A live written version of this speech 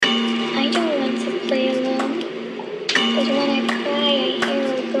I hear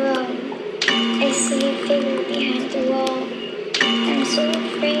a groan. I see a figure behind the wall. I'm so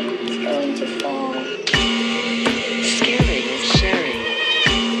afraid it's going to fall. Scaring is sharing.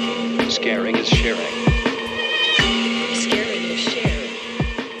 Scaring is sharing. Scaring is sharing.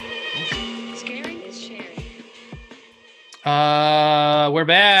 Scaring is sharing. We're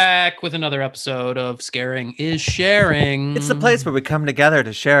back with another episode of Scaring is Sharing. It's the place where we come together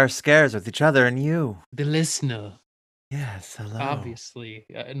to share our scares with each other and you. The listener, Yes, hello. obviously,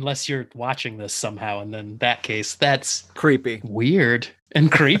 unless you're watching this somehow, and then in that case, that's Creepy. weird and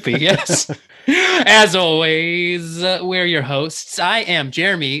creepy. Yes. As always, we're your hosts. I am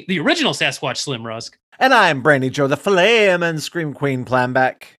Jeremy, the original Sasquatch Slim Rusk. And I'm Brandy Joe, the Flame and Scream Queen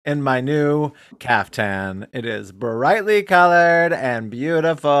Planbeck, in my new caftan. It is brightly colored and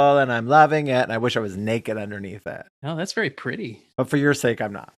beautiful, and I'm loving it. And I wish I was naked underneath it. Oh, that's very pretty. But for your sake,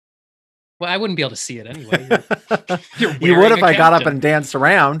 I'm not. Well, I wouldn't be able to see it anyway. You're You wearing would if a I got up captain. and danced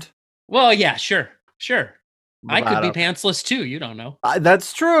around. Well, yeah, sure. I could be But, pantsless too. You don't know.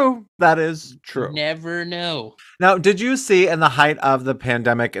 That's true. That is true. Never know. Now, did you see in the height of the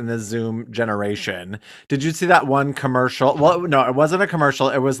pandemic in the Zoom generation, did you see that one commercial? Well, no, it wasn't a commercial.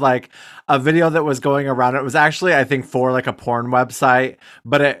 It was like a video that was going around. It was actually, I think, for like a porn website,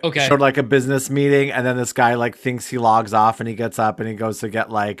 but it Okay. showed like a business meeting. And then this guy like thinks he logs off and he gets up and he goes to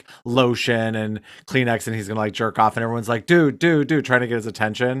get like lotion and Kleenex and he's going to like jerk off. And everyone's like, dude, trying to get his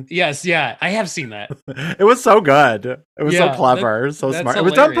attention. Yes, yeah, I have seen that. It was so good. It was Yeah, so clever, so that's smart. It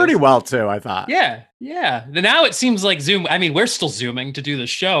was done pretty hilarious. well too, I thought. Yeah. Now it seems like Zoom. I mean, we're still Zooming to do the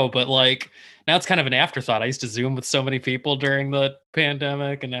show, but like now it's kind of an afterthought. I used to Zoom with so many people during the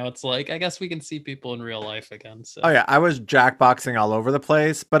pandemic, and now it's like I guess we can see people in real life again. So Oh yeah, I was jackboxing all over the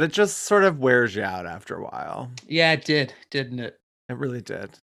place, but it just sort of wears you out after a while. yeah, it did, didn't it? It really did.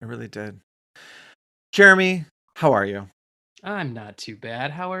 It really did. Jeremy, how are you? I'm not too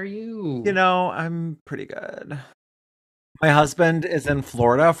bad. How are you? You know, I'm pretty good. My husband is in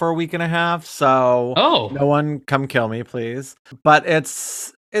Florida for a week and a half, so Oh, no one come kill me, please. But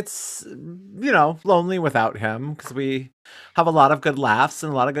it's lonely without him because we have a lot of good laughs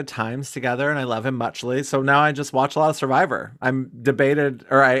and a lot of good times together, and I love him muchly. So now I just watch a lot of Survivor. I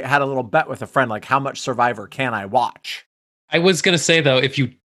had a little bet with a friend, like how much Survivor can I watch? I was gonna say though, if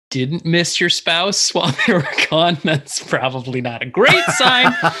you didn't miss your spouse while they were gone, that's probably not a great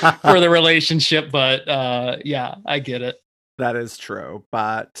sign for the relationship. But yeah, I get it. That is true,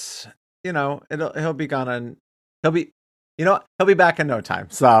 but he'll be gone and he'll be back in no time.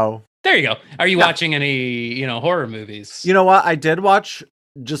 So There you go. Are you Yeah. watching any, horror movies? you know what? I did watch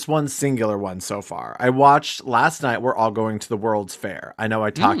just one singular one so far. I watched last night. We're all going to the World's Fair. I know I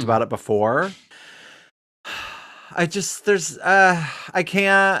talked about it before. I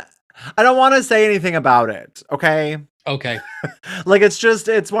don't want to say anything about it. Okay. Okay. Like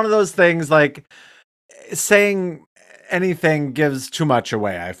it's one of those things like saying anything gives too much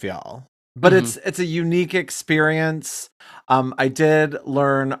away, I feel. But it's a unique experience. I did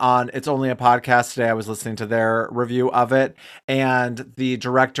learn on It's Only a Podcast today. I was listening to their review of it, and the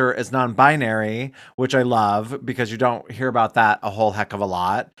director is non-binary, which I love because you don't hear about that a whole heck of a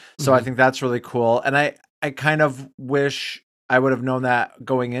lot. So I think that's really cool. And I kind of wish I would have known that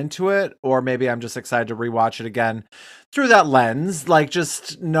going into it, or maybe I'm just excited to rewatch it again through that lens, like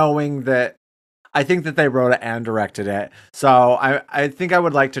just knowing that I think that they wrote it and directed it. So I think I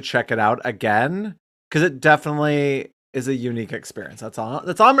would like to check it out again because it definitely is a unique experience. That's all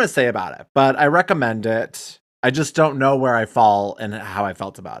I'm going to say about it. But I recommend it. I just don't know where I fall and how I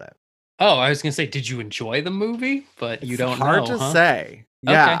felt about it. Oh, I was gonna say, did you enjoy the movie? But you It's don't hard know, to huh? say.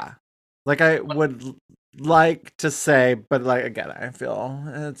 Yeah. Like I would like to say, but like again, I feel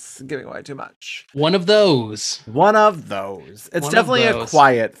it's giving away too much. One of those. One of those. It's One of definitely a those.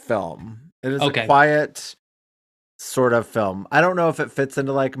 quiet film. It is Okay. a quiet sort of film. I don't know if it fits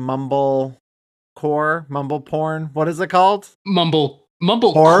into like mumble porn. What is it called?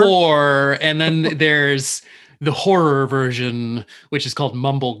 Mumblecore, and then there's the horror version, which is called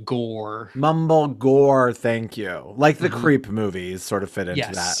Mumble Gore. Mumble gore, thank you. Like the Mhm. creep movies sort of fit into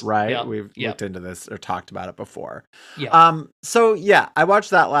Yes. that, right? Yep. We've Yep. looked into this or talked about it before. Yeah. So yeah, I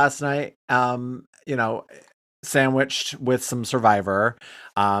watched that last night. Sandwiched with some Survivor.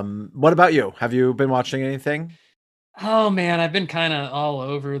 What about you? Have you been watching anything? Oh man, I've been kind of all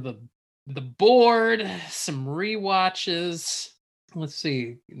over the board. Some rewatches. Let's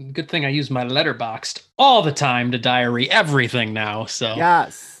see. Good thing I use my Letterboxd all the time to diary everything now. So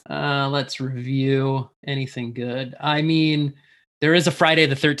Yes. let's review anything good. I mean, there is a Friday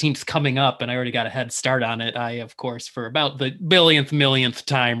the 13th coming up, and I already got a head start on it. I, of course, for about the millionth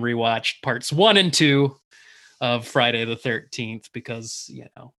time, rewatched parts 1 and 2 of Friday the 13th because,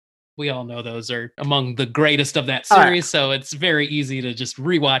 we all know those are among the greatest of that All right. series. So it's very easy to just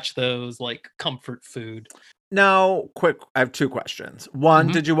rewatch those like comfort food. Now, quick, I have 2 questions. One,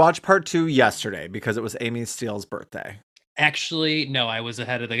 Mhm. did you watch part 2 yesterday because it was Amy Steele's birthday? Actually, no, I was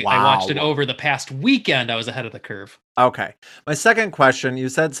ahead of I watched it Wow. over the past weekend. I was ahead of the curve. Okay. My second question, you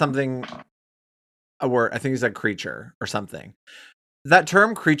said something, a word, I think you said creature or something. That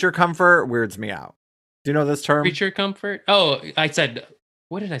term creature comfort weirds me out. Do you know this term? Creature comfort. Oh,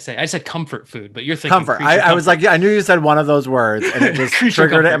 what did I say? I said comfort food, but you're thinking Comfort. creature I was like, comfort. yeah, I knew you said one of those words and it just Creature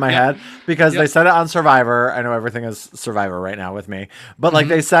triggered it in comfort, my yep. head because they Yep. said it on Survivor. I know everything is Survivor right now with me, but like Mhm.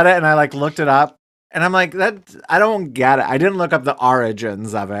 they said it and I like looked it up and I'm like, that I don't get it. I didn't look up the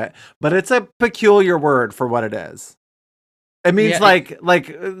origins of it, but it's a peculiar word for what it is. It means Yeah,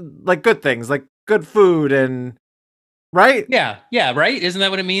 like good things, like good food and right? yeah, right? Isn't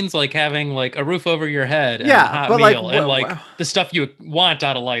that what it means? Like having like a roof over your head and a Yeah, hot but like meal and like the stuff you want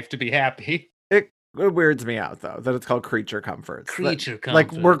out of life to be happy. it weirds me out though that it's called creature comforts. Creature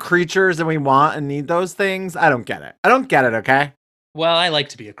Like we're comfort. creatures and we want and need those things. I don't get it. I don't get it, okay? Well, I like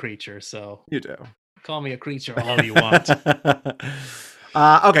to be a creature, so You do. call me a creature all you want.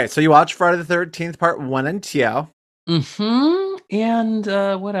 Okay, so you watched Friday the 13th part 1 and 2. And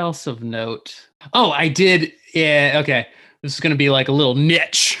what else of note? Oh, I did. Yeah, okay. This is going to be like a little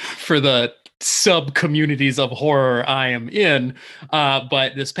niche for the sub communities of horror I am in.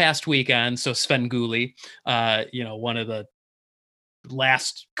 But this past weekend, so Sven Gulli, one of the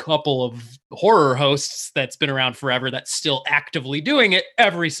last couple of horror hosts that's been around forever that's still actively doing it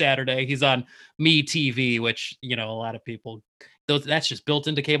every Saturday. He's on Me TV, which, a lot of people that's just built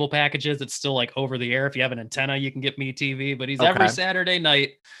into cable packages. It's still like over the air. If you have an antenna, you can get Me TV, but he's every Okay. Saturday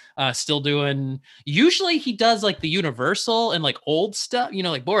night still doing, usually he does like the Universal and like old stuff,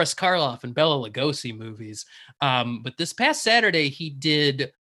 like Boris Karloff and Bela Lugosi movies. But this past Saturday, he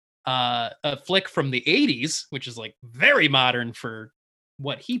did a flick from the 80s, which is like very modern for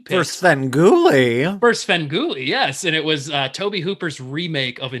what he picked. For Sven Gulli. For Sven Gulli, yes. And it was Toby Hooper's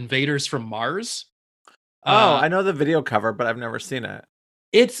remake of Invaders from Mars. Oh, I know the video cover, but I've never seen it.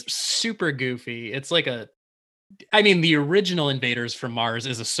 It's super goofy. It's like the original Invaders from Mars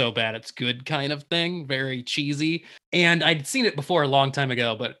is a so bad it's good kind of thing, very cheesy. And I'd seen it before a long time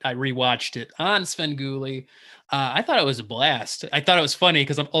ago, but I rewatched it on Sven Gulli. I thought it was a blast. I thought it was funny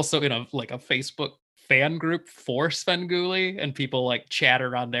because I'm also in a Facebook fan group for Sven Gulli, and people like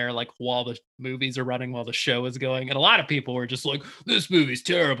chatter on there like while the movies are running, while the show is going. And a lot of people were just like, "This movie's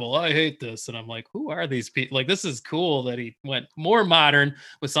terrible. I hate this." And I'm like, "Who are these people?" Like, this is cool that he went more modern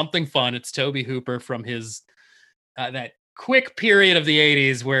with something fun. It's Toby Hooper from his that quick period of the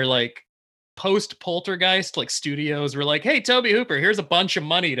 80s where like post Poltergeist, like studios were like, "Hey, Toby Hooper, here's a bunch of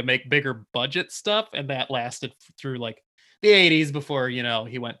money to make bigger budget stuff." And that lasted through like the 80s before,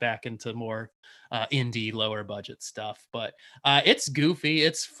 he went back into more indie, lower budget stuff. But it's goofy,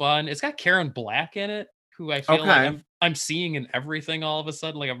 it's fun. It's got Karen Black in it, who I feel like Okay. I'm seeing in everything all of a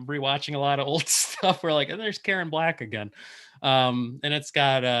sudden. Like I'm rewatching a lot of old stuff where like, and there's Karen Black again. And it's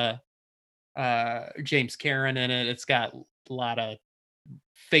got James Karen in it. It's got a lot of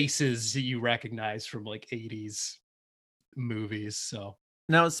faces that you recognize from like 80s movies. So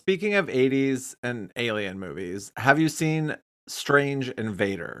Now, speaking of 80s and alien movies, have you seen Strange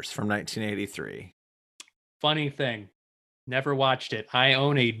Invaders from 1983? funny thing, never watched it. I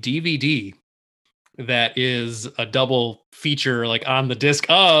own a DVD that is a double feature, like on the disc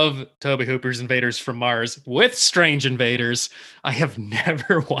of Toby Hooper's Invaders from Mars with Strange Invaders. I have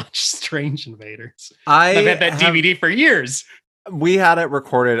never watched Strange Invaders. I've had that DVD for years. We had it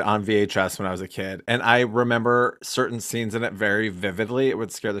recorded on VHS when I was a kid, and I remember certain scenes in it very vividly. It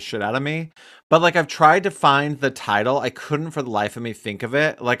would scare the shit out of me. But like I've tried to find the title, I couldn't for the life of me think of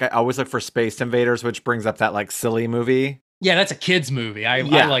it. Like I always look for Space Invaders, which brings up that like silly movie. Yeah, that's a kid's movie. I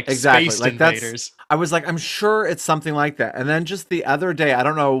like exactly. Space Like Invaders. I was like, I'm sure it's something like that. And then just the other day, I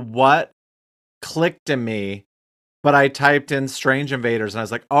don't know what clicked in me, but I typed in Strange Invaders and I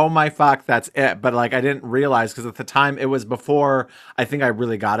was like, oh my fuck, that's it. But like I didn't realize because at the time it was before I think I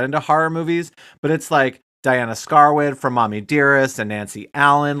really got into horror movies. But it's like Diana Scarwid from Mommy Dearest and Nancy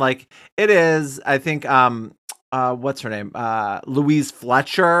Allen. Like it is, I think what's her name? Louise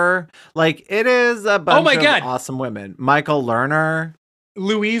Fletcher. Like it is a bunch of awesome women. Michael Lerner.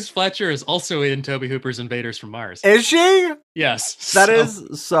 Louise Fletcher is also in Toby Hooper's Invaders from Mars. Is she? Yes. That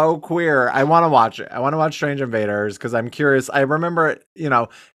is so queer. I want to watch it. I want to watch Strange Invaders because I'm curious. I remember it,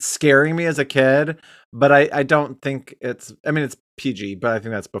 scaring me as a kid, but I don't think it's PG, but I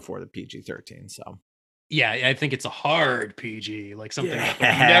think that's before the PG-13. So Yeah, I think it's a hard PG, like something that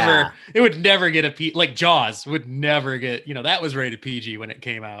Yeah. would never get a P, like Jaws would never get, that was rated PG when it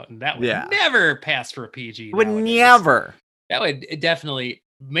came out, and that would Yeah. never pass for a PG Would nowadays. never. That would definitely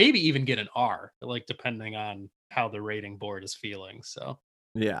maybe even get an R, like depending on how the rating board is feeling. So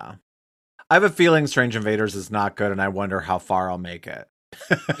Yeah. I have a feeling Strange Invaders is not good, and I wonder how far I'll make it.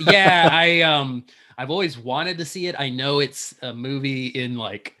 yeah, I've always wanted to see it. I know it's a movie in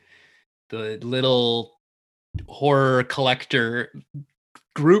like the little horror collector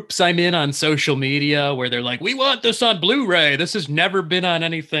groups I'm in on social media where they're like, we want this on Blu-ray. This has never been on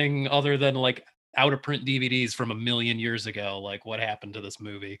anything other than like out of print DVDs from a million years ago. Like, what happened to this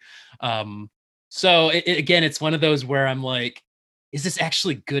movie? So again, it's one of those where I'm like, is this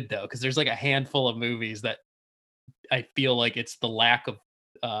actually good though? Because there's like a handful of movies that I feel like it's the lack of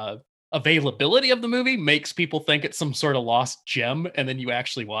availability of the movie makes people think it's some sort of lost gem, and then you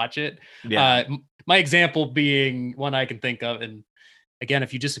actually watch it. Yeah. My example being one I can think of, and again,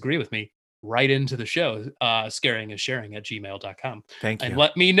 if you disagree with me, write into the show, scaringisharing@gmail.com. Thank And you.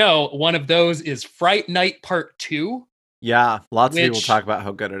 let me know. One of those is Fright Night Part 2. Yeah, lots of people Which- talk about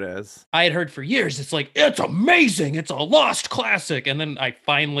how good it is. I had heard for years, it's like, it's amazing. It's a lost classic. And then I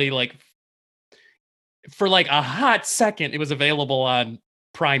finally, like, for like a hot second, it was available on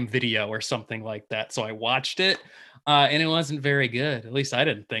Prime Video or something like that. So I watched it, and it wasn't very good. At least I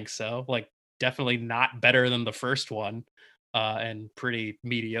didn't think so. Like, definitely not better than the first one, and pretty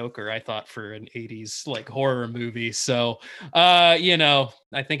mediocre, I thought, for an 80s like horror movie. So, I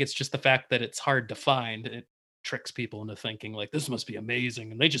think it's just the fact that it's hard to find. It tricks people into thinking like this must be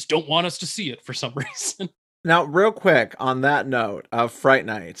amazing, and they just don't want us to see it for some reason. Now, real quick on that note of Fright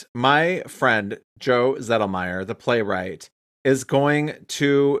Night, my friend Joe Zettelmeyer, the playwright, is going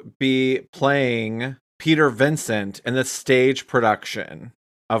to be playing Peter Vincent in the stage production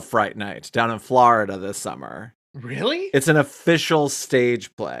of Fright Night down in Florida this summer. Really? It's an official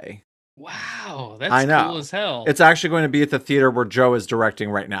stage play. Wow, that's I know. cool as hell. It's actually going to be at the theater where Joe is directing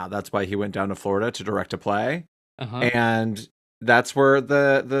right now. That's why he went down to Florida to direct a play. Uh-huh. And that's where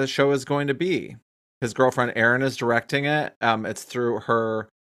the show is going to be. His girlfriend Erin is directing it. It's through her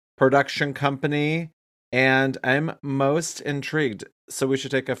production company, and I'm most intrigued. So we should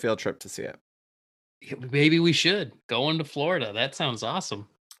take a field trip to see it. Maybe we should going to Florida. That sounds awesome.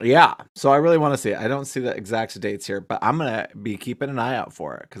 Yeah, so I really want to see it. I don't see the exact dates here, but I'm gonna be keeping an eye out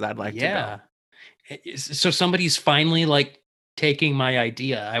for it because I'd like to go. So somebody's finally like taking my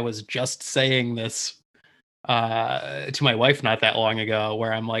idea. I was just saying this to my wife not that long ago,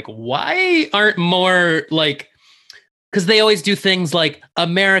 where I'm like, why aren't more like, because they always do things like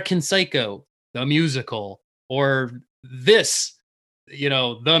American Psycho, the musical, or this,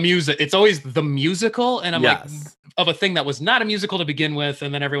 the music. It's always the musical, and I'm like, of a thing that was not a musical to begin with,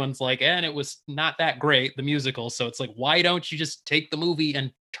 and then everyone's like, and it was not that great, the musical. So it's like, why don't you just take the movie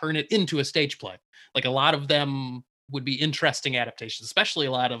and turn it into a stage play? Like, a lot of them would be interesting adaptations, especially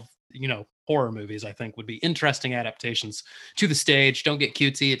a lot of horror movies, I think, would be interesting adaptations to the stage. Don't get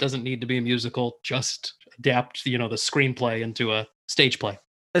cutesy. It doesn't need to be a musical. Just adapt, the screenplay into a stage play.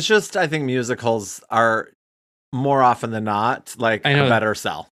 It's just, I think musicals are more often than not like a better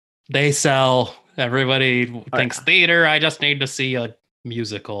sell. They sell. Everybody thinks theater. I just need to see a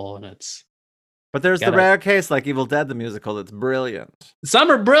musical, and it's. But there's the rare case like Evil Dead, the musical, that's brilliant.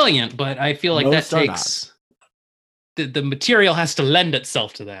 Some are brilliant, but I feel like Most that takes. The material has to lend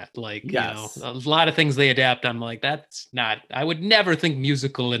itself to that. Like, a lot of things they adapt, I'm like, that's not, I would never think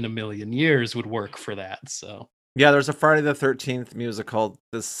musical in a million years would work for that. So yeah, there's a Friday the 13th musical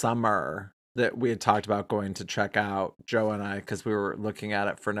this summer that we had talked about going to check out, Joe and I, because we were looking at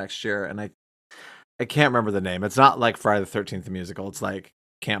it for next year, and I can't remember the name. It's not like Friday the 13th the musical. It's like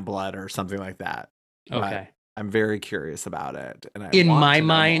Camp Blood or something like that. Okay. But I'm very curious about it. And in my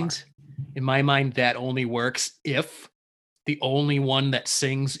mind, that only works if the only one that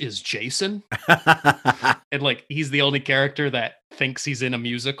sings is Jason. And like, he's the only character that thinks he's in a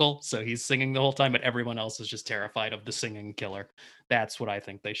musical. So he's singing the whole time, but everyone else is just terrified of the singing killer. That's what I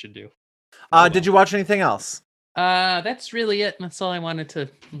think they should do. Did you watch anything else? That's really it. That's all I wanted to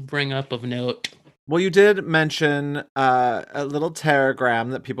bring up of note. Well, you did mention a little telegram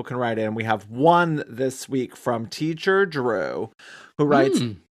that people can write in. We have one this week from Teacher Drew, who writes,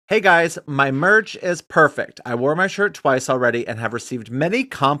 "Hey guys, my merch is perfect. I wore my shirt twice already and have received many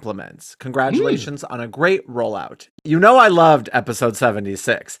compliments. Congratulations on a great rollout. You know I loved episode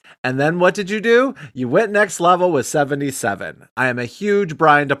 76. And then what did you do? You went next level with 77. I am a huge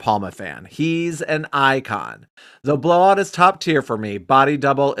Brian De Palma fan. He's an icon. Though Blowout is top tier for me, Body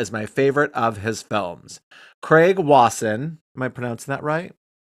Double is my favorite of his films. Craig Wasson," am I pronouncing that right?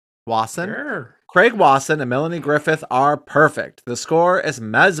 Wasson? Sure. Craig Wasson and Melanie Griffith are perfect. The score is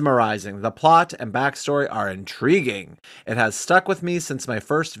mesmerizing. The plot and backstory are intriguing. It has stuck with me since my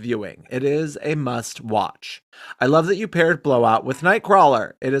first viewing. It is a must watch. I love that you paired Blowout with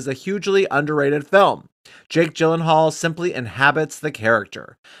Nightcrawler. It is a hugely underrated film. Jake Gyllenhaal simply inhabits the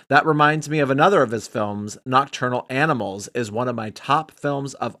character. That reminds me of another of his films. Nocturnal Animals is one of my top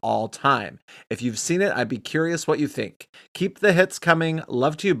films of all time. If you've seen it, I'd be curious what you think. Keep the hits coming.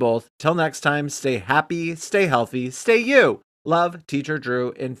 Love to you both. Till next time, stay happy, stay healthy, stay you. Love, Teacher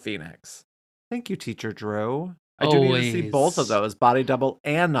Drew in Phoenix. Thank you, Teacher Drew. I do need to see both of those, Body Double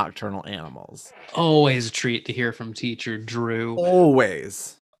and Nocturnal Animals. Always a treat to hear from Teacher Drew.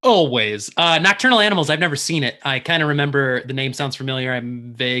 Always. Nocturnal Animals, I've never seen it. I kind of remember the name sounds familiar. I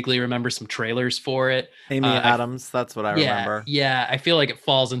vaguely remember some trailers for it. Amy Adams, that's what I remember. Yeah, I feel like it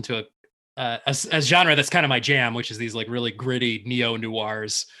falls into a genre that's kind of my jam, which is these like really gritty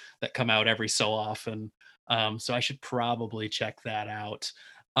neo-noirs that come out every so often. So I should probably check that out.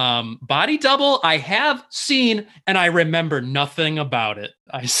 Body Double, I have seen, and I remember nothing about it.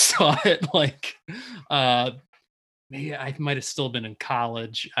 I saw it like maybe I might have still been in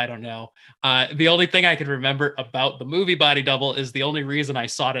college. I don't know. The only thing I can remember about the movie Body Double is the only reason I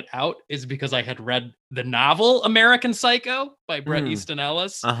sought it out is because I had read the novel American Psycho by Bret Easton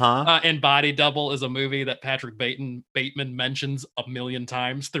Ellis. And Body Double is a movie that Patrick Bateman mentions a million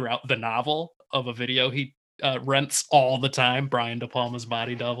times throughout the novel of a video he rents all the time, Brian De Palma's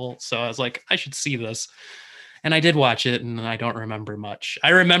Body Double. So I was like, I should see this. And I did watch it, and I don't remember much. I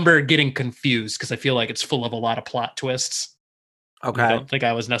remember getting confused because I feel like it's full of a lot of plot twists. Okay. I don't think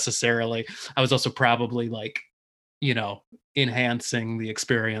I was necessarily. I was also probably like, enhancing the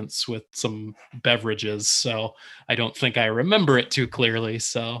experience with some beverages. So I don't think I remember it too clearly.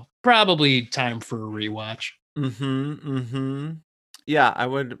 So probably time for a rewatch. Yeah, I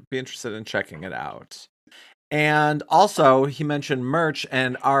would be interested in checking it out. And also, he mentioned merch,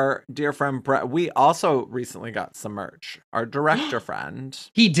 and our dear friend Brett, we also recently got some merch. Our director friend.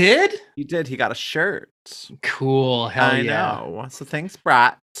 He did? He did. He got a shirt. Cool. Hell yeah. I know. So thanks,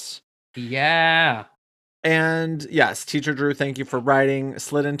 Brett. Yeah. And yes, Teacher Drew, thank you for writing.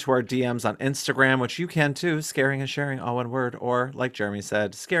 Slid into our DMs on Instagram, which you can too. Scaring and sharing, all one word. Or, like Jeremy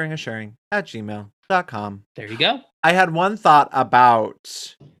said, scaringandSharing@gmail.com. There you go. I had one thought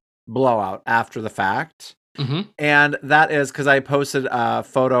about Blowout after the fact. And that is because I posted a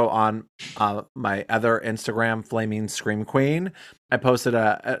photo on my other Instagram, Flaming Scream Queen. I posted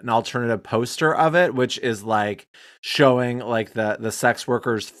an alternative poster of it, which is like showing like the sex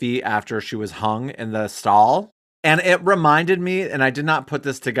worker's feet after she was hung in the stall. And it reminded me, and I did not put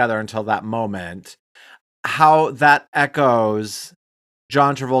this together until that moment, how that echoes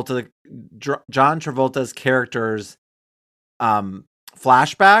John Travolta's character's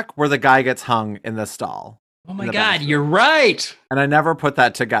flashback where the guy gets hung in the stall. Oh my God, you're right. And I never put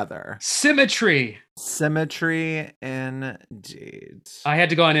that together. Symmetry indeed. I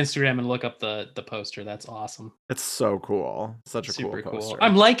had to go on Instagram and look up the poster. That's awesome. It's so cool. Such a Super cool poster.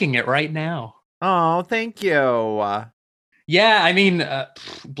 I'm liking it right now. Oh, thank you. Yeah, I mean,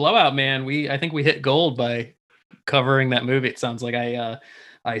 Blowout, man. I think we hit gold by covering that movie. It sounds like I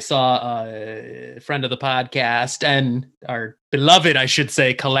saw a friend of the podcast and our beloved, I should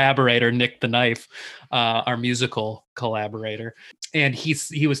say, collaborator, Nick the Knife, our musical collaborator. And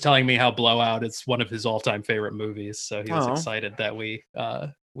he was telling me how Blowout is one of his all-time favorite movies. So he was excited that we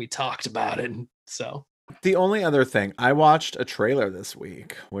talked about it. And so the only other thing, I watched a trailer this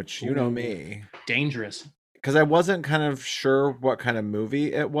week, which you know me. Dangerous. Because I wasn't kind of sure what kind of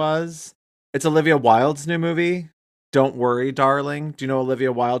movie it was. It's Olivia Wilde's new movie. Don't Worry, Darling. Do you know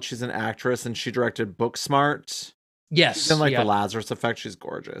Olivia Wilde? She's an actress and she directed Booksmart. Yes. She's in like The Lazarus Effect. She's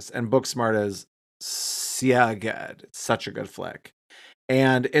gorgeous. And Booksmart is so good. It's such a good flick.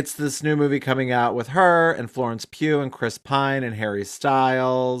 And it's this new movie coming out with her and Florence Pugh and Chris Pine and Harry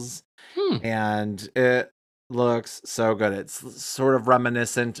Styles. And it looks so good. It's sort of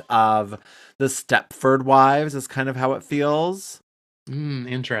reminiscent of the Stepford Wives is kind of how it feels.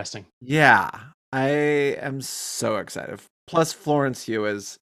 Interesting. Yeah. I am so excited. Plus, Florence Pugh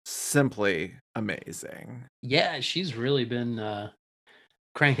is simply amazing. Yeah, she's really been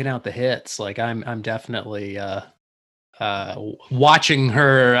cranking out the hits. Like I'm definitely watching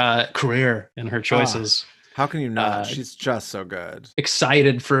her career and her choices. How can you not? She's just so good.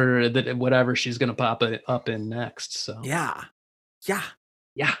 Excited for whatever she's gonna pop up in next. So yeah,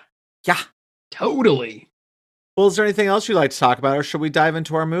 totally. Well, is there anything else you'd like to talk about, or should we dive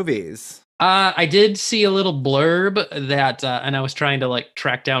into our movies? I did see a little blurb that, and I was trying to like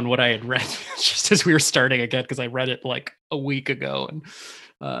track down what I had read just as we were starting again, because I read it like a week ago and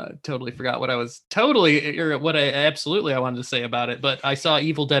Totally forgot what I was I wanted to say about it, but I saw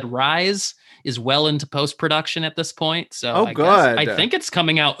Evil Dead Rise is well into post-production at this point. So Oh, I good. think it's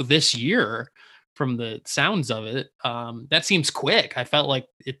coming out this year from the sounds of it. That seems quick. I felt like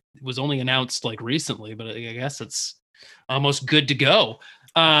it was only announced like recently, but I guess it's almost good to go.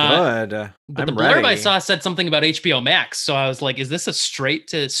 Good. But the I'm blurb I ready. saw said something about HBO Max, so I was like, "Is this a straight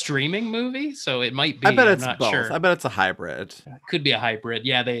to streaming movie?" So it might be. I bet I'm it's not both. sure. I bet it's a hybrid. Could be a hybrid.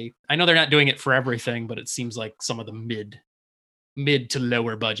 Yeah, I know they're not doing it for everything, but it seems like some of the mid to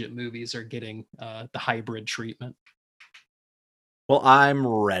lower budget movies are getting the hybrid treatment. Well, I'm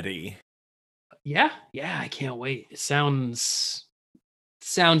ready. Yeah, I can't wait. It sounds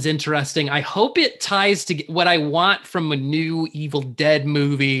interesting. I hope it ties to what I want from a new Evil Dead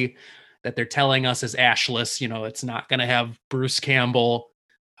movie that they're telling us is ashless. It's not going to have Bruce Campbell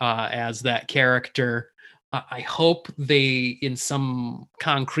as that character. I hope they, in some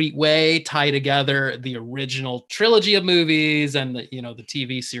concrete way, tie together the original trilogy of movies and the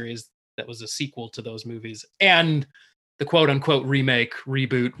TV series that was a sequel to those movies and the quote unquote remake,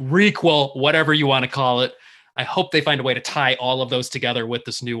 reboot, requel, whatever you want to call it. I hope they find a way to tie all of those together with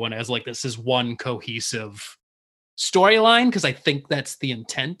this new one as like this is one cohesive storyline, because I think that's the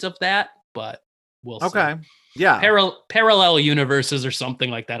intent of that, but we'll see. Okay. Yeah. Parallel universes or something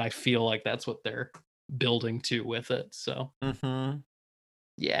like that. I feel like that's what they're building to with it. So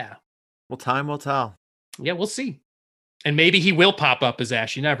yeah. Well, time will tell. Yeah, we'll see. And maybe he will pop up as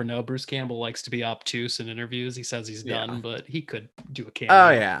Ash. You never know. Bruce Campbell likes to be obtuse in interviews. He says he's done, but he could do a cameo. Oh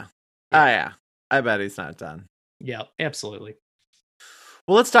yeah. Oh yeah. I bet he's not done. Yeah, absolutely.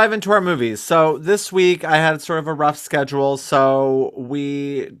 Well, let's dive into our movies. So this week I had sort of a rough schedule. So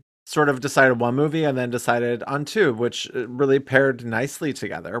we sort of decided one movie and then decided on two, which really paired nicely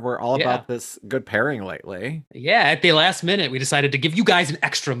together. We're all about this good pairing lately. Yeah, at the last minute, we decided to give you guys an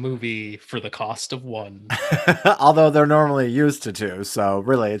extra movie for the cost of one. Although they're normally used to two. So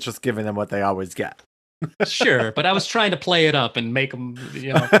really, it's just giving them what they always get. Sure, but I was trying to play it up and make them,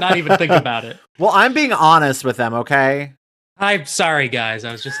 not even think about it. Well, I'm being honest with them, okay? I'm sorry, guys.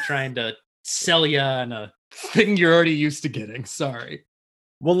 I was just trying to sell you on a thing you're already used to getting. Sorry.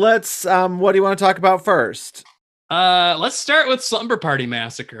 Well, let's, what do you want to talk about first? Let's start with Slumber Party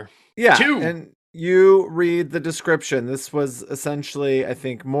Massacre. Yeah, 2. and you read the description. This was essentially, I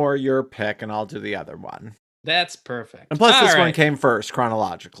think, more your pick, and I'll do the other one. That's perfect. And plus, this one came first,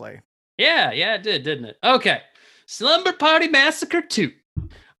 chronologically. Yeah, it did, didn't it? Okay. Slumber Party Massacre 2.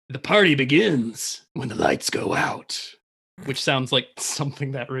 The party begins when the lights go out, which sounds like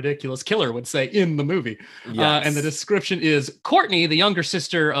something that ridiculous killer would say in the movie. Yes. And the description is Courtney, the younger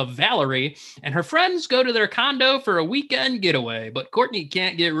sister of Valerie, and her friends go to their condo for a weekend getaway, but Courtney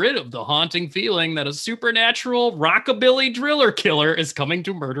can't get rid of the haunting feeling that a supernatural rockabilly driller killer is coming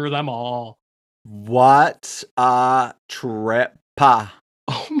to murder them all. What a trip.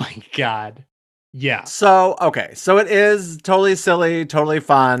 Oh my God. Yeah. So it is totally silly, totally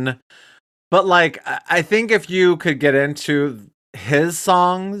fun. But like, I think if you could get into his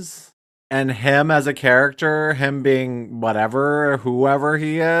songs and him as a character, him being whoever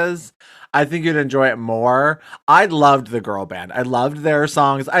he is, I think you'd enjoy it more. I loved the girl band. I loved their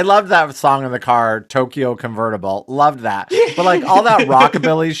songs. I loved that song in the car, Tokyo Convertible. Loved that. But like all that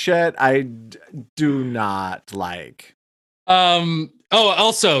rockabilly shit, I do not like.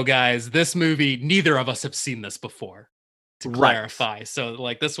 Also, guys, this movie, neither of us have seen this before, to clarify. Right. So,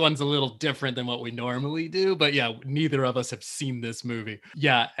 like, this one's a little different than what we normally do. But yeah, neither of us have seen this movie.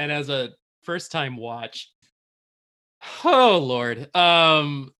 Yeah, and as a first-time watch, oh, Lord.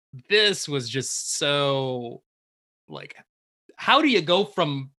 This was just so, like, how do you go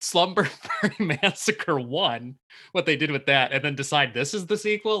from Slumber Party Massacre 1, what they did with that, and then decide this is the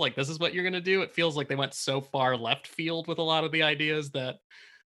sequel? Like, this is what you're going to do? It feels like they went so far left field with a lot of the ideas that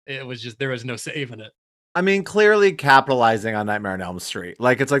it was just, there was no saving it. I mean, clearly capitalizing on Nightmare on Elm Street.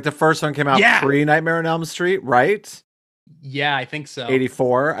 Like, it's like the first one came out pre-Nightmare on Elm Street, right? Yeah, I think so.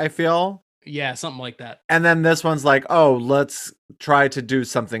 84, I feel. Yeah, something like that. And then this one's like, oh, let's try to do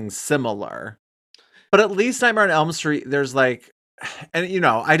something similar. But at least Nightmare on Elm Street, there's like, and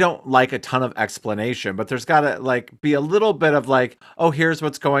I don't like a ton of explanation, but there's got to like be a little bit of like, oh, here's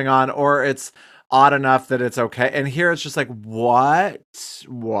what's going on, or it's odd enough that it's okay. And here it's just like, what?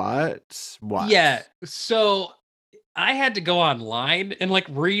 Yeah. So I had to go online and like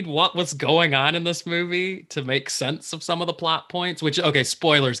read what was going on in this movie to make sense of some of the plot points, which, okay,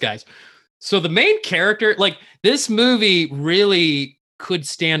 spoilers, guys. So the main character, like this movie really could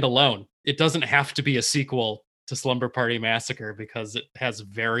stand alone. It doesn't have to be a sequel to Slumber Party Massacre because it has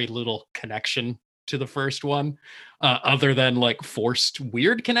very little connection to the first one, other than like forced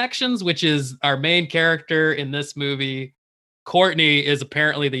weird connections, which is our main character in this movie. Courtney is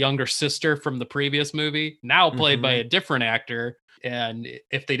apparently the younger sister from the previous movie, now played by a different actor. And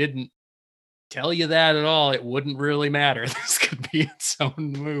if they didn't tell you that at all, it wouldn't really matter. This could be its own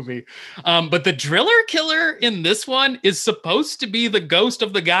movie. But the driller killer in this one is supposed to be the ghost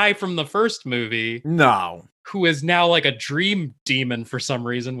of the guy from the first movie, No. who is now like a dream demon for some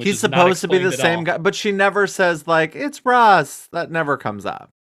reason. Which He's is not supposed to be the explained at same all. guy, but she never says like it's Ross. That never comes up.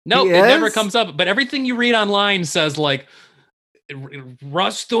 No, He it never is? comes up. But everything you read online says like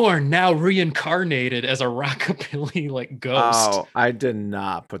Russ Thorne now reincarnated as a rockabilly like ghost. Oh, I did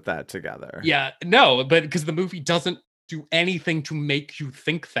not put that together. Yeah, no, but because the movie doesn't do anything to make you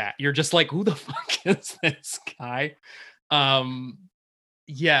think that. You're just like, who the fuck is this guy?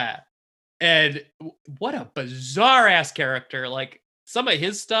 Yeah. And what a bizarre ass character. Like some of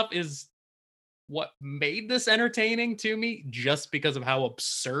his stuff is what made this entertaining to me just because of how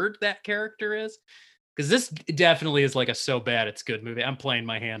absurd that character is. Because this definitely is like a so bad it's good movie. I'm playing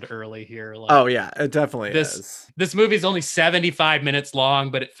my hand early here. Like, Oh yeah, it definitely is. this movie is only 75 minutes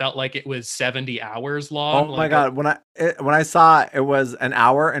long, but it felt like it was 70 hours long. Oh my Like, god, when I saw it was an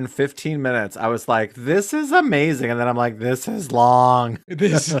hour and 15 minutes, I was like, this is amazing. And then I'm like, this is long.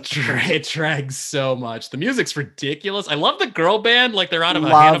 it drags so much. The music's ridiculous. I love the girl band. Like they're out of a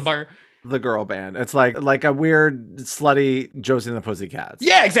Love Hanna-Barbera. The girl band. It's like a weird slutty Josie and the Pussycats.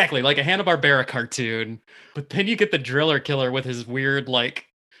 Yeah, exactly. Like a Hanna-Barbera cartoon. But then you get the driller killer with his weird, like,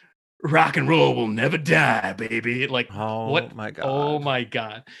 rock and roll will never die, baby. Like, Oh what? my god. Oh my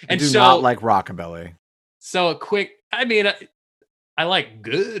god. I And do so, not like rockabilly. so a quick, I mean, I like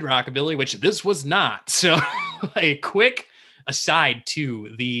good rockabilly, which this was not. So a quick aside to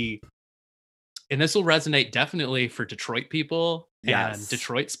and this will resonate definitely for Detroit people and Yes.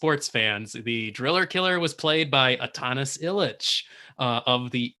 Detroit sports fans. The driller killer was played by Atanas Illich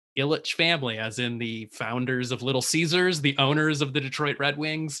of the Illich family, as in the founders of Little Caesars, the owners of the Detroit Red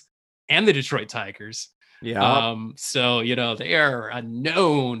Wings and the Detroit Tigers. Yeah. So, you know, they are a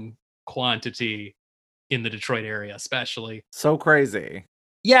known quantity in the Detroit area, especially. So crazy.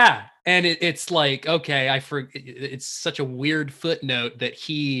 Yeah. And it's like, okay, it's such a weird footnote that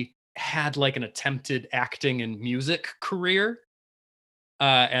he had like an attempted acting and music career.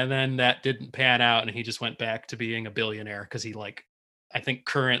 And then that didn't pan out and he just went back to being a billionaire because I think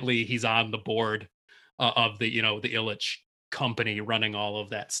currently he's on the board of the Illich company running all of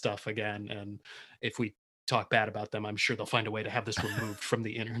that stuff again. And if we talk bad about them, I'm sure they'll find a way to have this removed from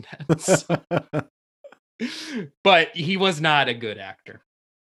the internet. But he was not a good actor.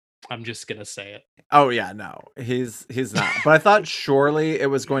 I'm just gonna say it. Oh yeah, no. He's not. But I thought surely it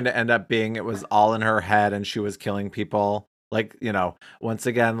was going to end up being it was all in her head and she was killing people. Like, once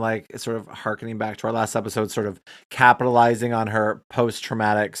again, like sort of harkening back to our last episode, sort of capitalizing on her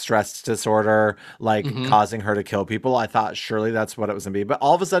post-traumatic stress disorder, like causing her to kill people. I thought surely that's what it was gonna be. But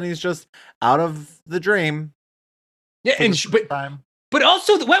all of a sudden he's just out of the dream. Yeah, for and the first time. but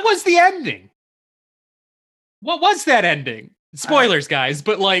also, what was the ending? What was that ending? Spoilers, guys.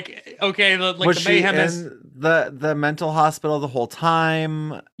 But like, okay, Was the she mayhem in is the mental hospital the whole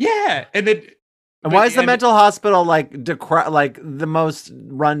time? yeah, and then And why is the mental hospital like the most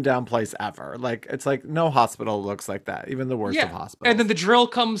rundown place ever? Like it's like no hospital looks like that, even the worst of hospitals. and then the drill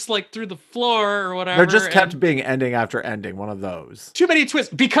comes like through the floor or whatever. There just kept and being ending after ending, one of those. too many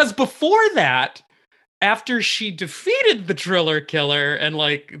twists because before that, after she defeated the driller killer and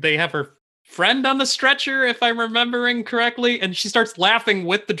like they have her friend on the stretcher, if I'm remembering correctly, and she starts laughing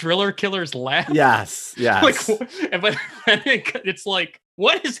with the driller killer's laugh. Yes, yes. But it's like,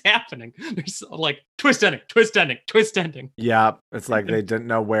 what is happening? There's like twist ending. Yeah, it's like they didn't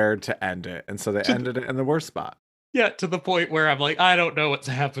know where to end it, and so they ended it in the worst spot. Yeah, to the point where I'm like, I don't know what's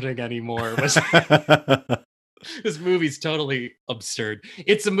happening anymore. This movie's totally absurd.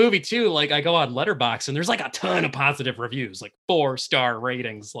 It's a movie too. Like I go on Letterboxd and there's like a ton of positive reviews, like 4-star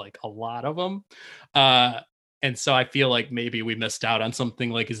ratings, like a lot of them. And so I feel like maybe we missed out on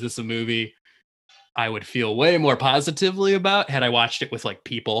something. Like, is this a movie I would feel way more positively about had I watched it with like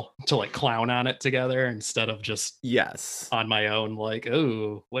people to like clown on it together instead of just Yes. on my own? Like,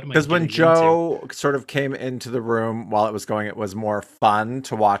 oh, what am I? Because when getting Joe sort of came into the room while it was going, it was more fun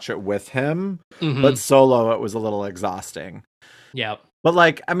to watch it with him. into? But solo, it was a little exhausting. Yeah. But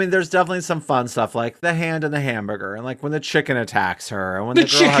like, I mean, there's definitely some fun stuff, like the hand and the hamburger, and like when the chicken attacks her, and when The the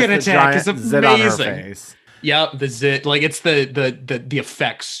girl chicken has the attack giant is zit on her amazing. face. Yeah, the zit, like it's the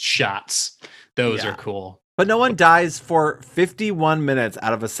effects shots. Those Yeah. are cool. But no one dies for 51 minutes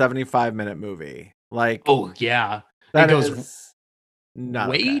out of a 75-minute movie. Like, Oh yeah, that it goes is Not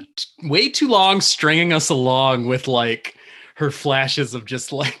way okay. way too long, stringing us along with like her flashes of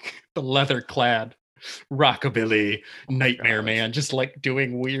just like the leather clad rockabilly nightmare God. man, just like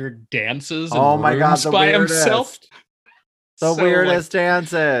doing weird dances in Oh my God, rooms the by himself. weirdest. The So like, weirdest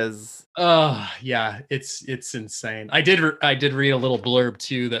dances. yeah, it's insane. I did read a little blurb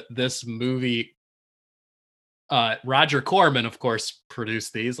too that this movie, Roger Corman, of course,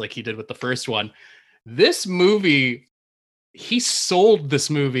 produced these like he did with the first one. This movie, he sold this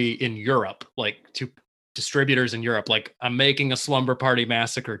movie in Europe, like to distributors in Europe. Like, I'm making a Slumber Party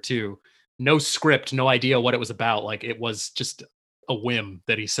Massacre 2. No script, no idea what it was about. Like, it was just a whim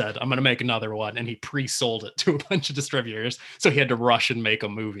that he said, I'm going to make another one. And he pre sold it to a bunch of distributors. So he had to rush and make a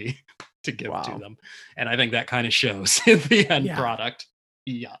movie to give to Wow. them. And I think that kind of shows in the end Yeah. product.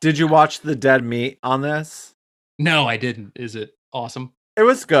 Yeah. Did you watch the dead meat on this? No, I didn't. Is it awesome? It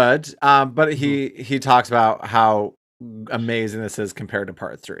was good. But he talks about how amazing this is compared to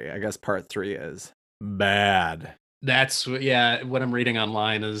part 3. I guess part 3 is bad. That's what I'm reading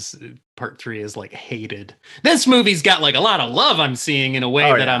online is part 3 is like hated. This movie's got like a lot of love, I'm seeing, in a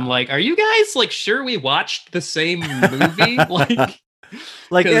way that I'm like, are you guys like sure we watched the same movie?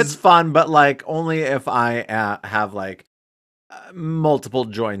 Like it's fun, but like only if I have like multiple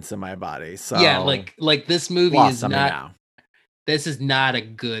joints in my body. So yeah, like this movie is not now. This is not a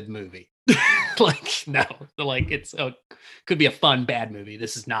good movie. Like, no, like could be a fun bad movie.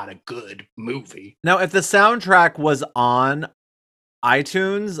 This is not a good movie. Now, if the soundtrack was on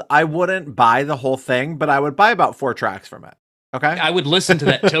iTunes, I wouldn't buy the whole thing, but I would buy about 4 tracks from it. Okay, I would listen to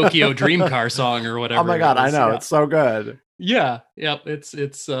that Tokyo Dream Car song or whatever. Oh my God, I know, it's so good. Yeah, yep. It's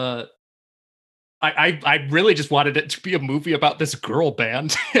I really just wanted it to be a movie about this girl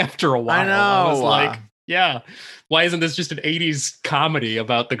band after a while. I know. I was like, yeah, why isn't this just an 80s comedy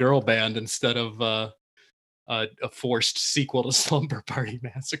about the girl band instead of a forced sequel to Slumber Party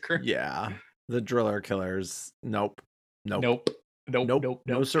Massacre? Yeah, the Driller Killers. Nope. No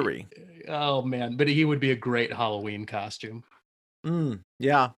Siree. Oh man, but he would be a great Halloween costume.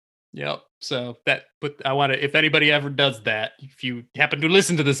 Yeah. Yep. So I want to, if anybody ever does that, if you happen to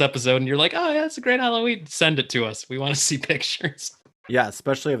listen to this episode and you're like, oh yeah, it's a great Halloween, send it to us. We want to see pictures. Yeah,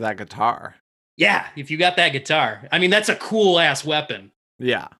 especially of that guitar. Yeah, if you got that guitar. I mean, that's a cool ass weapon.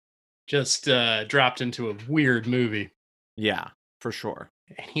 Yeah. Just dropped into a weird movie. Yeah, for sure.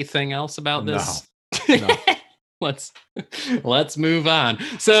 Anything else about this? No. Let's move on.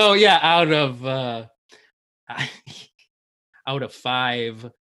 So yeah, out of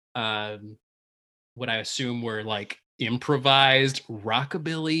 5, what I assume were like improvised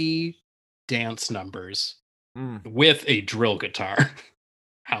rockabilly dance numbers with a drill guitar.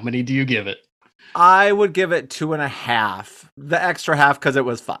 How many do you give it? I would give it 2.5. The extra half because it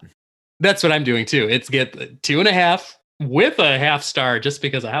was fun. That's what I'm doing too. It's get 2.5 with a half star just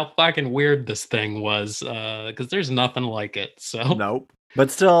because of how fucking weird this thing was. Because there's nothing like it. So nope.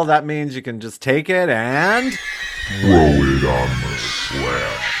 But still, that means you can just take it and throw it on the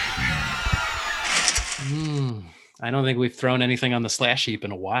slash heap. I don't think we've thrown anything on the slash heap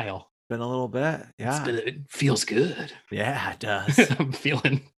in a while. Been a little bit. Yeah. It feels good. Yeah, it does. I'm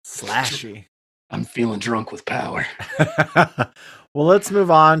feeling slashy. I'm feeling drunk with power. Well, let's move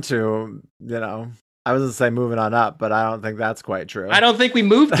on to, I was going to say moving on up, but I don't think that's quite true. I don't think we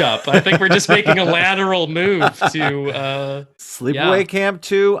moved up. I think we're just making a lateral move to Sleepaway Camp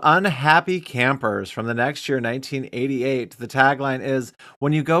 2 Unhappy Campers from the next year, 1988. The tagline is,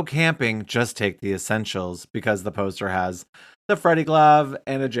 when you go camping, just take the essentials, because the poster has the Freddy glove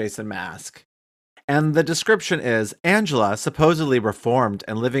and a Jason mask. And the description is, Angela, supposedly reformed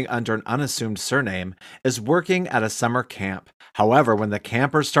and living under an unassumed surname, is working at a summer camp. However, when the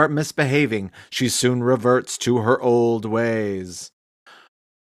campers start misbehaving, she soon reverts to her old ways.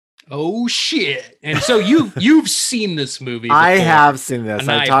 Oh shit. And so you've seen this movie before. I have seen this.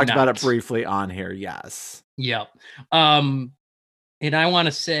 And I talked about it briefly on here, yes. Yep. And I want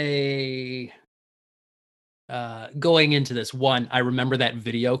to say, going into this one, I remember that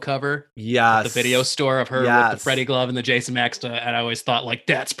video cover. Yes. The video store of her with the Freddy glove and the Jason Max. And I always thought, like,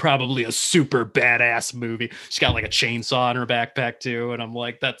 that's probably a super badass movie. She's got like a chainsaw in her backpack too. And I'm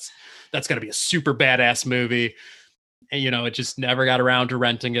like, that's got to be a super badass movie. And, it just never got around to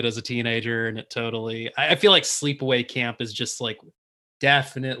renting it as a teenager. And it totally, I feel like Sleepaway Camp is just like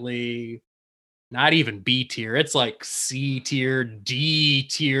definitely not even B tier. It's like C tier, D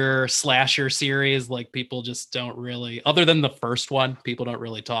tier slasher series. Like, people just don't really, other than the first one, people don't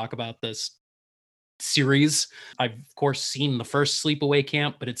really talk about this series. I've of course seen the first Sleepaway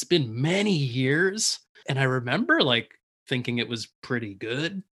Camp, but it's been many years. And I remember like thinking it was pretty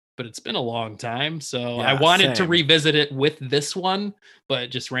good, but it's been a long time. So I Yeah, wanted to same. revisit it with this one, but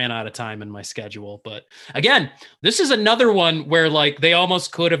just ran out of time in my schedule. But again, this is another one where like they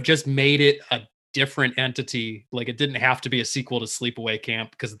almost could have just made it a different entity. Like it didn't have to be a sequel to Sleepaway Camp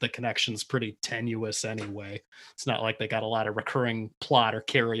because the connection's pretty tenuous anyway. It's not like they got a lot of recurring plot or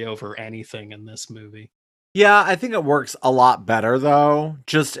carryover or anything in this movie. Yeah, I think it works a lot better though.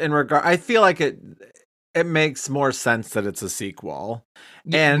 Just in regard, I feel like it makes more sense that it's a sequel,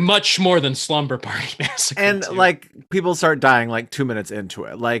 and Much more than Slumber Party Massacre. and too. like people start dying like 2 minutes into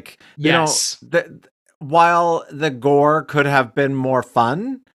it. Like Yes. while the gore could have been more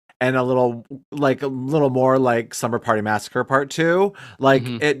fun and a little more like Slumber Party Massacre Part 2, like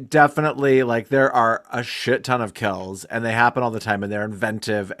Mhm. it definitely, like there are a shit ton of kills and they happen all the time and they're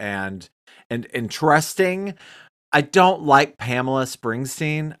inventive and interesting. I don't like Pamela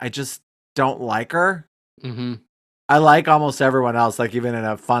Springsteen. I just don't like her. Mhm. I like almost everyone else, like even in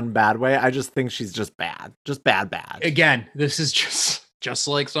a fun, bad way. I just think she's just bad. Just bad. Again, this is just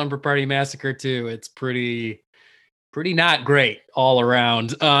like Slumber Party Massacre 2. It's pretty not great all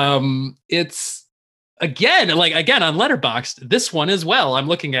around. It's again on Letterboxd, this one as well. I'm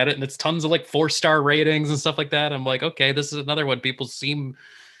looking at it and it's tons of like 4-star ratings and stuff like that. I'm like, okay, this is another one people seem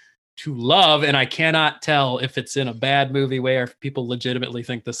to love, and I cannot tell if it's in a bad movie way or if people legitimately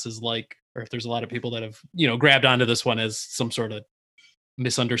think this is like, or if there's a lot of people that have, grabbed onto this one as some sort of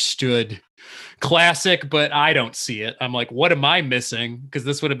misunderstood classic, but I don't see it. I'm like, what am I missing? Because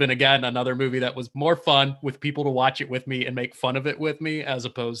this would have been, again, another movie that was more fun with people to watch it with me and make fun of it with me, as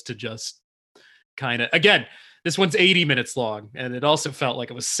opposed to just kind of, again, this one's 80 minutes long, and it also felt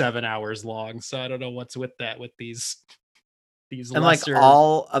like it was 7 hours long. So I don't know what's with that, with these And lesser... like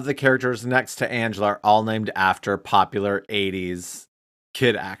all of the characters next to Angela are all named after popular 80s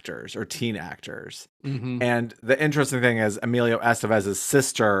kid actors or teen actors. Mhm. And the interesting thing is Emilio Estevez's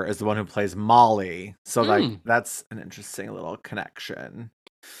sister is the one who plays Molly. So like that's an interesting little connection.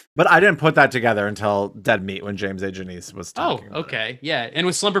 But I didn't put that together until Dead Meat when James A. Janice was talking. Oh, okay. Yeah. And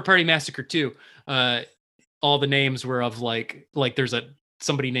with Slumber Party Massacre 2, all the names were of like there's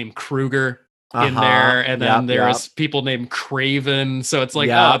somebody named Kruger in there, and then there's people named Craven. So it's like,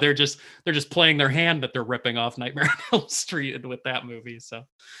 oh, they're just playing their hand that they're ripping off Nightmare on Elm Street with that movie. So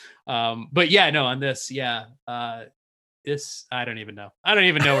but yeah, no, on this, this, I don't even know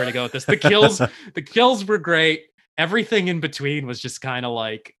where to go with this. The kills were great. Everything in between was just kind of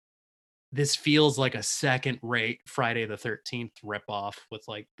like, this feels like a second-rate Friday the 13th ripoff with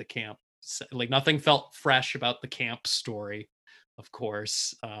like the camp. Like nothing felt fresh about the camp story, of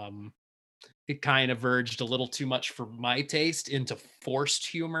course. It kind of verged a little too much for my taste into forced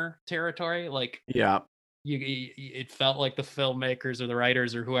humor territory. Like, it felt like the filmmakers or the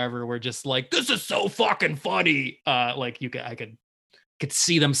writers or whoever were just like, this is so fucking funny. Like I could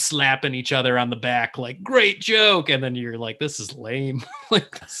see them slapping each other on the back, like, great joke. And then you're like, this is lame.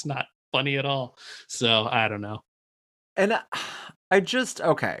 Like, that's not funny at all. So I don't know. And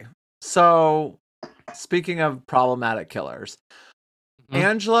okay. So speaking of problematic killers,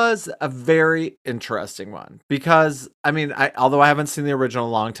 Angela's a very interesting one because, I mean, although I haven't seen the original in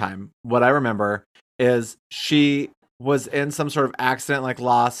a long time, what I remember is she was in some sort of accident, like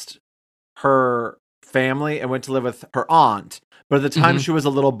lost her family and went to live with her aunt. But at the time she was a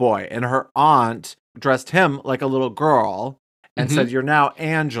little boy, and her aunt dressed him like a little girl and said, "You're now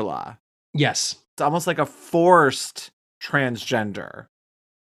Angela." Yes. It's almost like a forced transgender.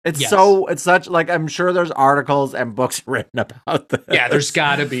 It's such, like, I'm sure there's articles and books written about this. Yeah, there's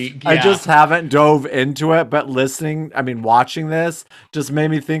gotta be. Yeah. I just haven't dove into it, but watching this just made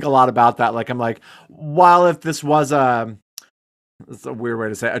me think a lot about that. Like, I'm like, while if this was it's a weird way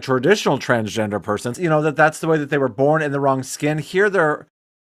to say it, a traditional transgender person, that's the way that they were born in the wrong skin.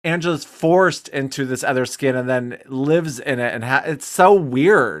 Angela's forced into this other skin and then lives in it, and it's so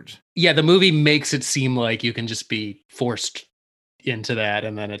weird. Yeah, the movie makes it seem like you can just be forced into that,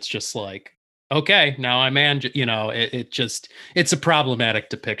 and then it's just like, okay, now I'm it's a problematic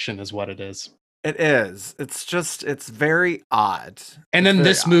depiction is what it is. It is. It's very odd. And then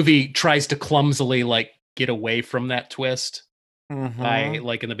this movie tries to clumsily like get away from that twist by,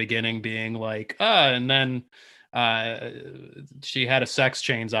 like, in the beginning being like, and then she had a sex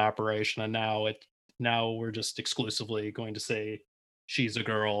change operation, and now we're just exclusively going to say she's a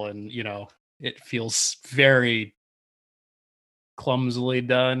girl, and it feels very clumsily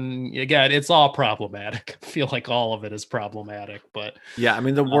done. Again, it's all problematic. I feel like all of it is problematic, but yeah, I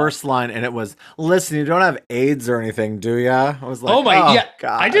mean, the worst line, and it was, "Listen, you don't have AIDS or anything, do ya?" I was like, oh my, yeah,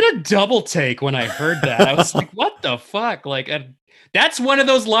 God. I did a double take when I heard that. I was like, what the fuck? Like, That's one of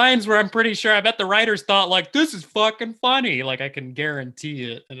those lines where I'm pretty sure I bet the writers thought like, this is fucking funny. Like I can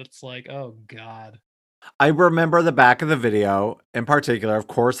guarantee it. And it's like, oh God. I remember the back of the video in particular, of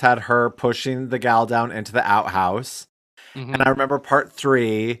course, had her pushing the gal down into the outhouse. Mhm. And I remember part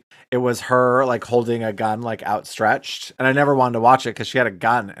 3, it was her like holding a gun like outstretched. And I never wanted to watch it because she had a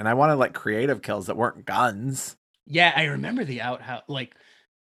gun. And I wanted like creative kills that weren't guns. Yeah, I remember the outhouse. Like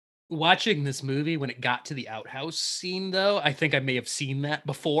watching this movie when it got to the outhouse scene, though, I think I may have seen that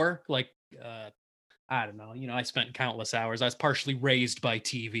before. Like, I don't know. I spent countless hours. I was partially raised by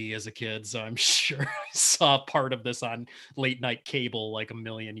TV as a kid, so I'm sure I saw part of this on late night cable like a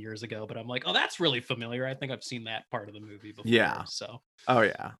million years ago. But I'm like, oh, that's really familiar. I think I've seen that part of the movie before. Yeah. So, Oh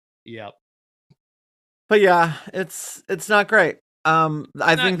yeah. yep. But yeah, it's not great.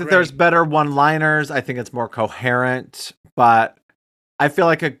 I think that there's great. better one-liners. I think it's more coherent, but I feel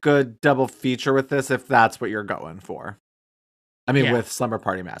like a good double feature with this if that's what you're going for. I mean, Yeah. with Slumber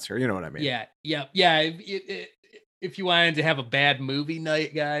Party Massacre, you know what I mean? Yeah. If you wanted to have a bad movie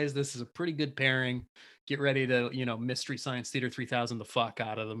night, guys, this is a pretty good pairing. Get ready to, Mystery Science Theater 3000 the fuck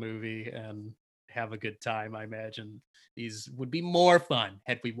out of the movie and have a good time. I imagine these would be more fun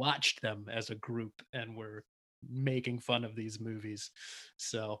had we watched them as a group and were making fun of these movies.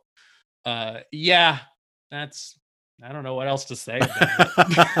 So, yeah, I don't know what else to say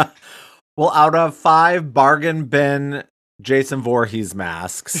about it. Well, out of 5 bargain bin Jason Voorhees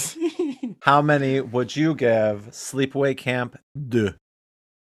masks, how many would you give Sleepaway Camp 2?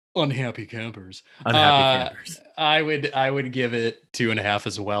 Unhappy campers. Unhappy campers. I would give it 2.5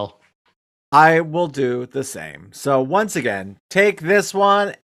 as well. I will do the same. So once again, take this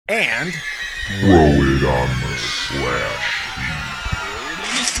one and Throw it on the slash.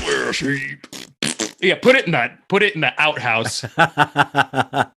 Yeah, put it in the outhouse. And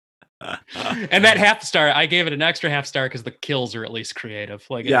that half star, I gave it an extra half star because the kills are at least creative.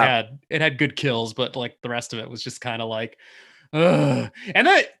 Like it had good kills, but like the rest of it was just kind of like, ugh. And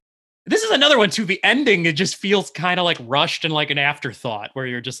this is another one too. The ending, it just feels kind of like rushed and like an afterthought where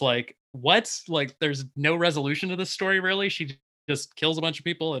you're just like, what? Like there's no resolution to this story really. She just kills a bunch of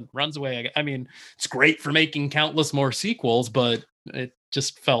people and runs away. I mean, it's great for making countless more sequels, but it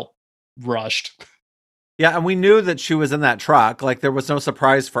just felt rushed. Yeah, and we knew that she was in that truck. Like there was no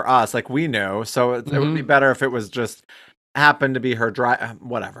surprise for us. Like we knew, so it would be better if it was just happened to be her drive.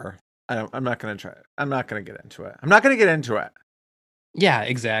 Whatever. I'm not gonna try it. I'm not gonna get into it. Yeah,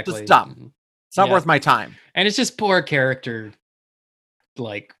 exactly. Just stop. It's not worth my time. And it's just poor character,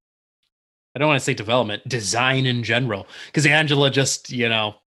 like, I don't want to say development, design in general. Because Angela just,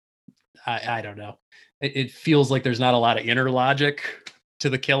 I don't know. It feels like there's not a lot of inner logic to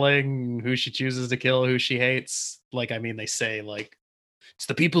the killing, who she chooses to kill, who she hates. Like, I mean, they say, like, it's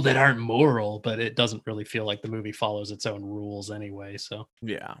the people that aren't moral, but it doesn't really feel like the movie follows its own rules anyway. So,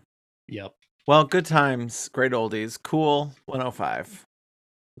 yeah. Yep. Well, good times, great oldies, cool 105.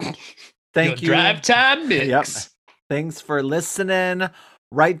 Thank you. Drive time mix. Yep. Thanks for listening.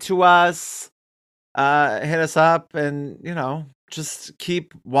 Write to us, hit us up, and just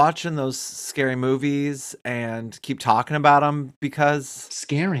keep watching those scary movies and keep talking about them because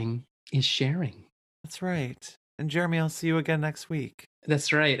scaring is sharing. That's right. And Jeremy, I'll see you again next week.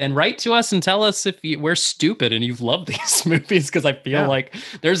 That's right. And write to us and tell us if we're stupid and you've loved these movies, because I feel like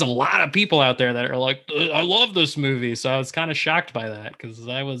there's a lot of people out there that are like, I love this movie. So I was kind of shocked by that because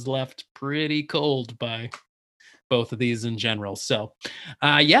I was left pretty cold by both of these in general. So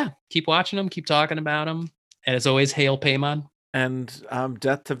keep watching them, keep talking about them. And as always, hail Paimon. And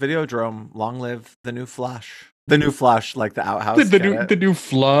death to Videodrome. Long live the new Flush. The new Flush, like the outhouse. The new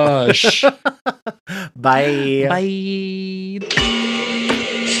Flush. Bye. Bye.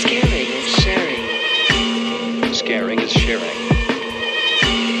 Scaring is sharing. Scaring is sharing.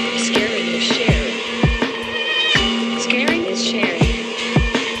 Scaring is sharing. Scaring is sharing.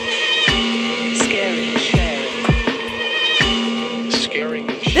 Scaring is sharing. Scaring is sharing.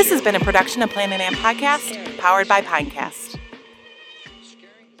 This has been a production of Planet Amp Podcast, powered by Pinecast.